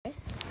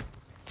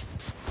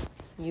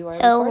You are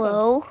recording.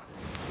 Hello.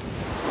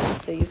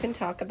 So you can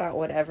talk about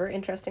whatever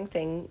interesting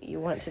thing you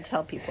want to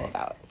tell people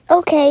about.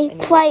 Okay,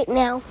 quiet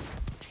now.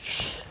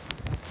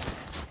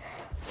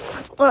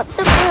 Once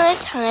upon a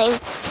time,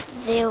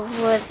 there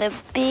was a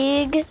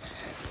big,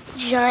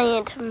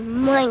 giant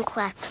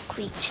Minecraft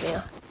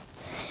creature.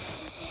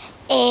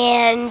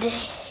 And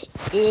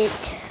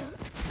it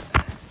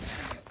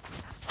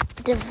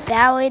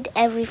devoured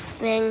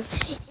everything,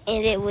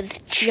 and it was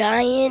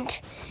giant,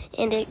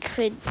 and it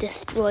could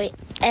destroy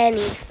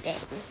anything.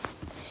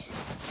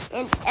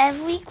 And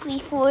every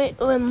creature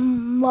or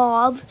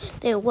mob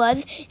there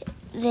was,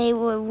 they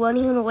were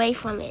running away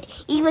from it.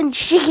 Even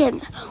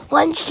chickens.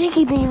 One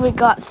chicken even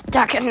got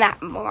stuck in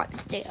that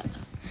monster.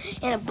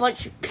 And a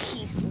bunch of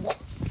people.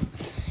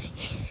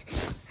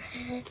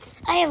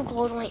 I have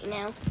gold right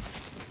now.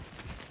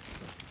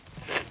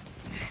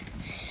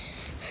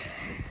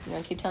 You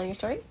want to keep telling your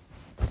story?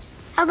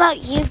 How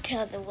about you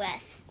tell the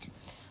rest?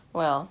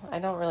 Well, I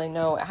don't really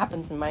know what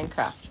happens in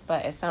Minecraft,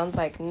 but it sounds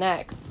like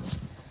next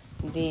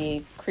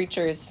the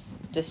creature's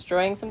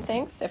destroying some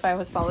things, if I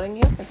was following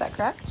you. Is that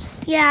correct?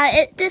 Yeah,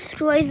 it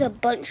destroys a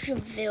bunch of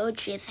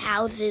villages,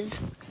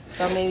 houses.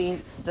 So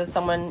maybe, does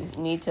someone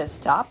need to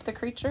stop the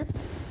creature?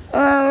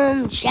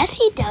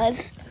 Jessie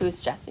does. Who's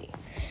Jessie?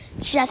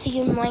 Jessie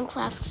in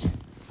Minecraft.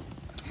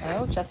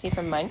 Oh, Jessie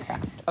from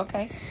Minecraft.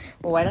 Okay.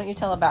 Well, why don't you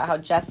tell about how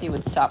Jessie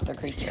would stop the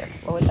creature?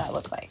 What would that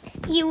look like?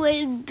 He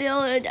would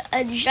build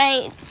a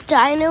giant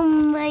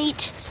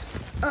dynamite,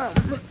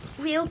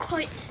 real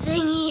quick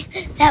thingy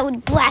that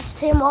would blast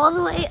him all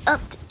the way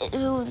up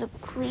to the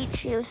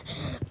creature's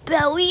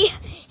belly,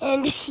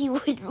 and he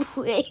would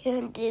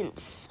land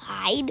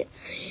inside,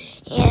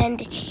 and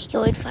he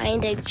would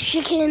find a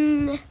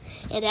chicken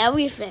and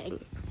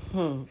everything.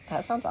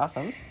 That sounds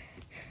awesome.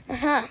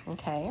 Uh-huh.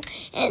 Okay.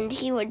 And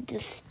he would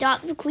just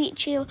stop the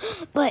creature,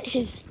 but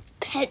his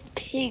pet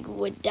pig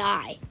would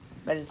die.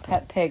 But his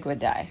pet pig would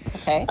die.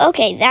 Okay.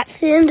 Okay, that's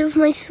the end of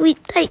my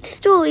sweet tight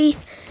story.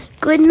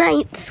 Good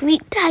night,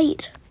 sweet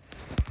tight.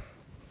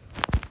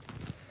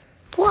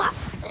 What?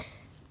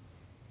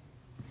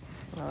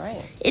 All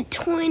right. It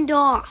turned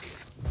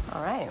off.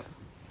 All right.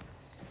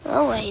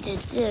 Oh, wait,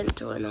 it didn't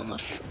turn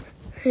off.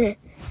 I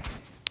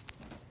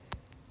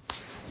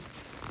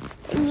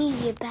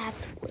need your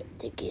password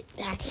to get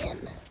back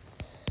in.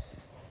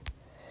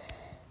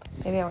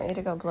 Maybe I want you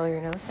to go blow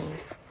your nose and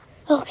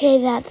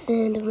Okay, that's the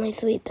end of my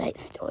sweet tight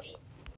story.